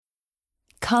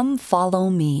Come Follow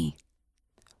Me.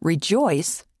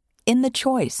 Rejoice in the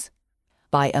Choice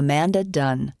by Amanda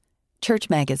Dunn, Church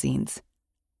Magazines.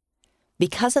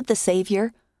 Because of the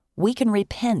Savior, we can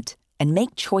repent and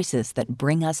make choices that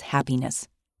bring us happiness.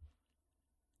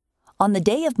 On the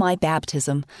day of my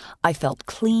baptism, I felt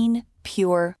clean,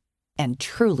 pure, and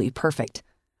truly perfect.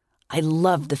 I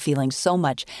loved the feeling so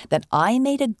much that I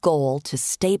made a goal to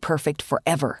stay perfect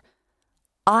forever.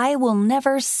 I will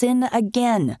never sin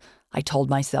again, I told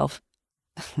myself.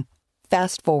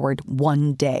 Fast forward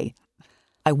one day.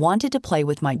 I wanted to play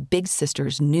with my big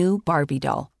sister's new Barbie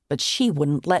doll, but she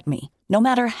wouldn't let me, no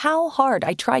matter how hard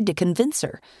I tried to convince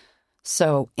her.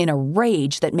 So, in a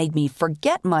rage that made me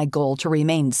forget my goal to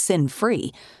remain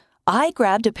sin-free, I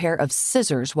grabbed a pair of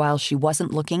scissors while she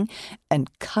wasn't looking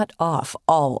and cut off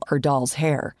all her doll's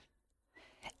hair.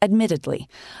 Admittedly,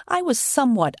 I was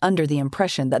somewhat under the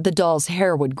impression that the doll's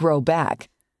hair would grow back.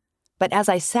 But as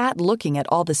I sat looking at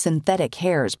all the synthetic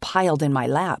hairs piled in my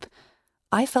lap,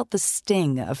 I felt the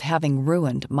sting of having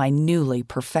ruined my newly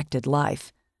perfected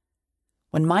life.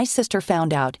 When my sister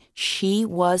found out, she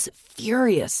was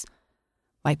furious.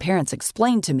 My parents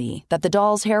explained to me that the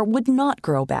doll's hair would not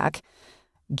grow back.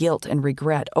 Guilt and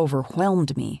regret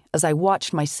overwhelmed me as I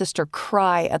watched my sister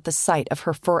cry at the sight of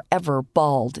her forever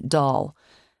bald doll.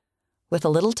 With a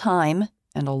little time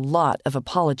and a lot of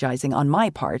apologizing on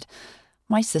my part,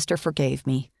 my sister forgave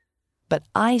me. But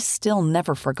I still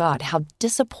never forgot how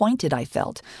disappointed I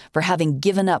felt for having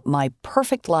given up my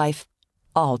perfect life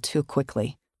all too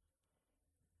quickly.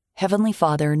 Heavenly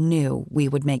Father knew we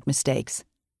would make mistakes.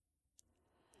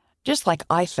 Just like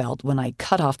I felt when I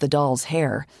cut off the doll's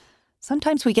hair,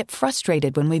 sometimes we get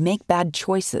frustrated when we make bad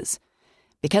choices.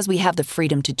 Because we have the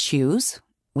freedom to choose,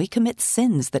 we commit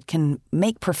sins that can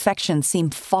make perfection seem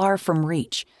far from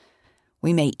reach.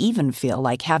 We may even feel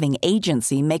like having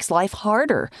agency makes life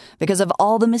harder because of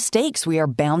all the mistakes we are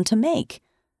bound to make.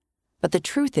 But the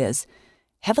truth is,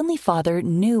 Heavenly Father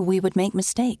knew we would make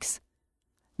mistakes.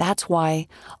 That's why,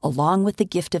 along with the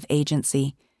gift of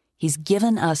agency, He's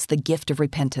given us the gift of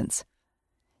repentance.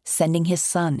 Sending His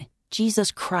Son,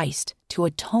 Jesus Christ, to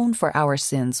atone for our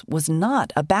sins was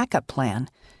not a backup plan.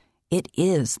 It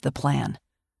is the plan.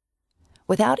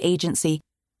 Without agency,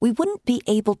 we wouldn't be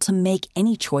able to make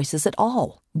any choices at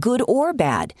all, good or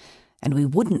bad, and we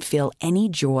wouldn't feel any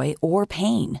joy or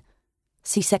pain.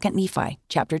 See 2 Nephi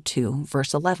chapter 2,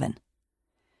 verse 11.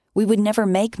 We would never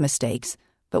make mistakes,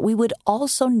 but we would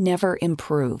also never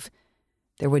improve.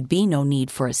 There would be no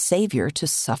need for a Savior to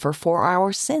suffer for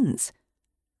our sins.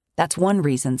 That's one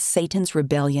reason Satan's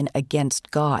rebellion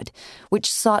against God,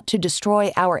 which sought to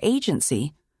destroy our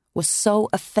agency, was so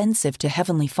offensive to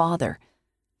Heavenly Father.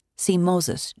 See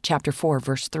Moses, chapter 4,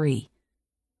 verse 3.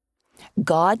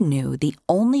 God knew the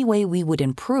only way we would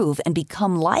improve and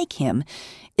become like Him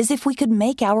is if we could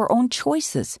make our own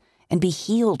choices and be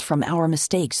healed from our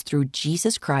mistakes through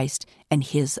Jesus Christ and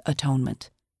His atonement.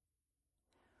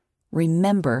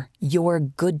 Remember your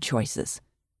good choices.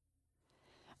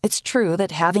 It's true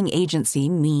that having agency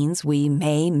means we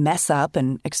may mess up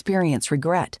and experience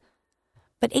regret.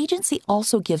 But agency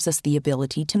also gives us the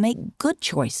ability to make good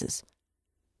choices.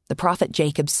 The prophet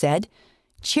Jacob said,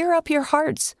 "Cheer up your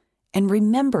hearts, and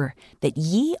remember that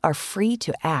ye are free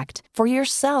to act for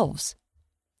yourselves."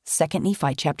 2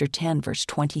 Nephi chapter 10, verse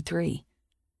 23.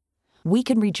 We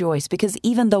can rejoice because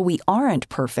even though we aren't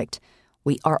perfect,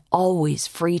 we are always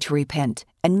free to repent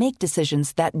and make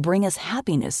decisions that bring us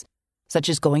happiness, such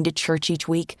as going to church each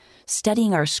week,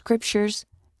 studying our scriptures,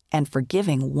 and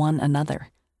forgiving one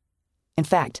another. In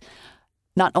fact,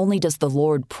 not only does the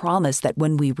Lord promise that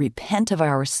when we repent of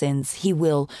our sins, He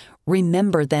will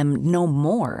remember them no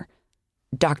more,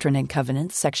 Doctrine and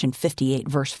Covenants, section 58,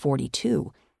 verse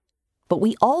 42, but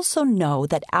we also know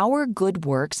that our good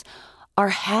works are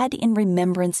had in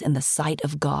remembrance in the sight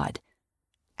of God,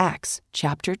 Acts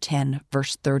chapter 10,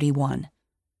 verse 31.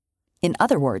 In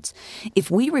other words,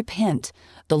 if we repent,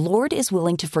 the Lord is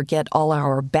willing to forget all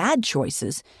our bad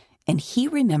choices, and He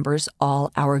remembers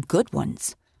all our good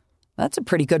ones. That's a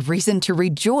pretty good reason to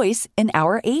rejoice in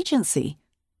our agency.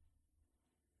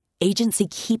 Agency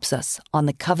keeps us on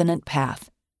the covenant path.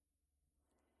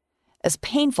 As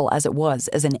painful as it was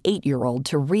as an 8-year-old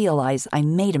to realize I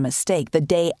made a mistake the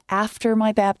day after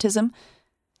my baptism,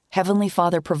 Heavenly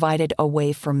Father provided a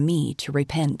way for me to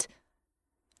repent.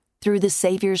 Through the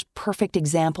Savior's perfect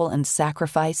example and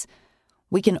sacrifice,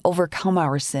 we can overcome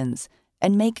our sins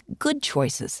and make good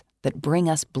choices that bring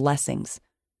us blessings.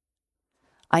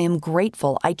 I am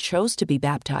grateful I chose to be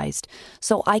baptized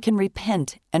so I can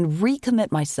repent and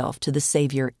recommit myself to the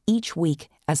Savior each week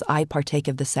as I partake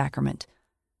of the sacrament.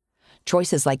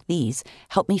 Choices like these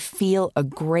help me feel a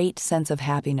great sense of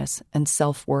happiness and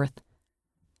self-worth.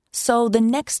 So the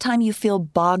next time you feel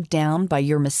bogged down by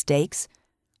your mistakes,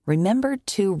 remember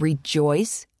to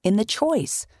rejoice in the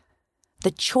choice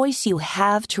you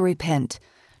have to repent,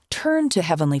 turn to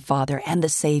Heavenly Father and the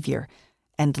Savior,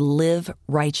 and live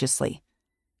righteously.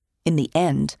 In the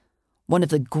end, one of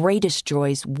the greatest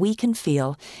joys we can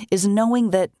feel is knowing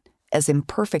that, as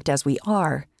imperfect as we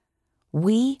are,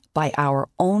 we, by our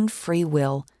own free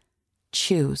will,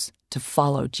 choose to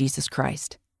follow Jesus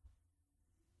Christ.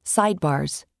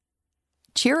 Sidebars.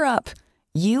 Cheer up,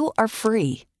 you are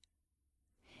free.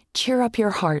 Cheer up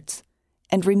your hearts,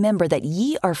 and remember that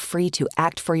ye are free to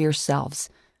act for yourselves,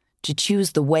 to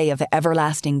choose the way of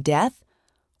everlasting death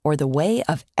or the way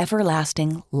of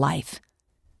everlasting life.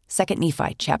 2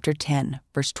 Nephi chapter 10,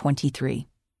 verse 23.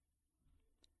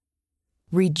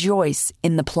 Rejoice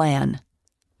in the Plan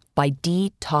by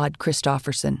D. Todd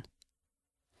Christofferson.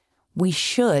 We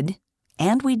should,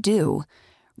 and we do,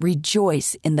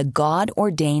 rejoice in the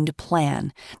God-ordained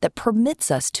plan that permits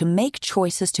us to make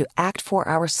choices to act for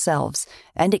ourselves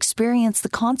and experience the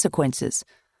consequences,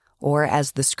 or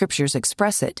as the Scriptures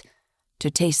express it, to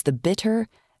taste the bitter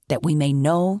that we may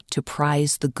know to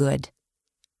prize the good.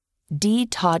 D.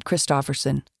 Todd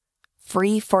Christofferson,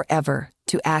 Free Forever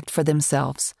to Act for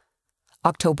Themselves.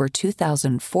 October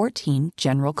 2014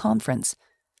 General Conference.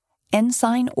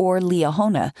 Ensign or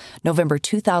Liahona, November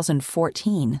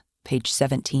 2014, page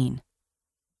 17.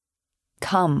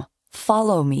 Come,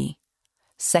 follow me.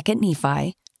 2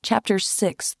 Nephi, chapters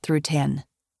 6 through 10.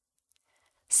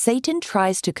 Satan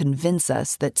tries to convince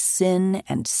us that sin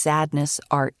and sadness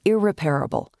are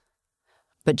irreparable.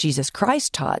 But Jesus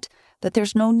Christ taught that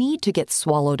there's no need to get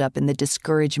swallowed up in the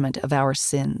discouragement of our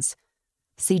sins.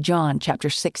 See John chapter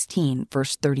 16,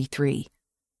 verse 33.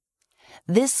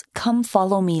 This Come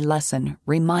Follow Me lesson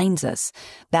reminds us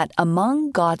that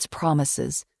among God's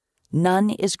promises,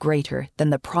 none is greater than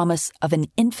the promise of an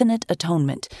infinite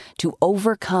atonement to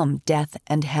overcome death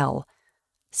and hell.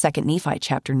 2 Nephi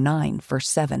chapter 9, verse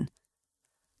 7.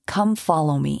 Come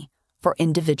Follow Me for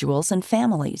individuals and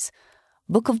families.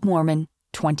 Book of Mormon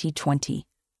 2020.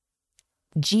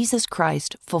 Jesus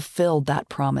Christ fulfilled that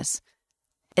promise.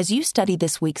 As you study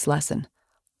this week's lesson,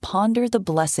 ponder the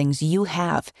blessings you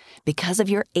have because of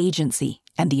your agency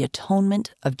and the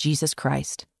atonement of Jesus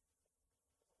Christ.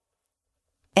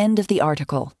 End of the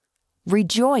article.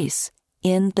 Rejoice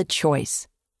in the choice.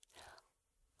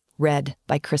 Read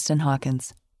by Kristen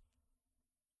Hawkins.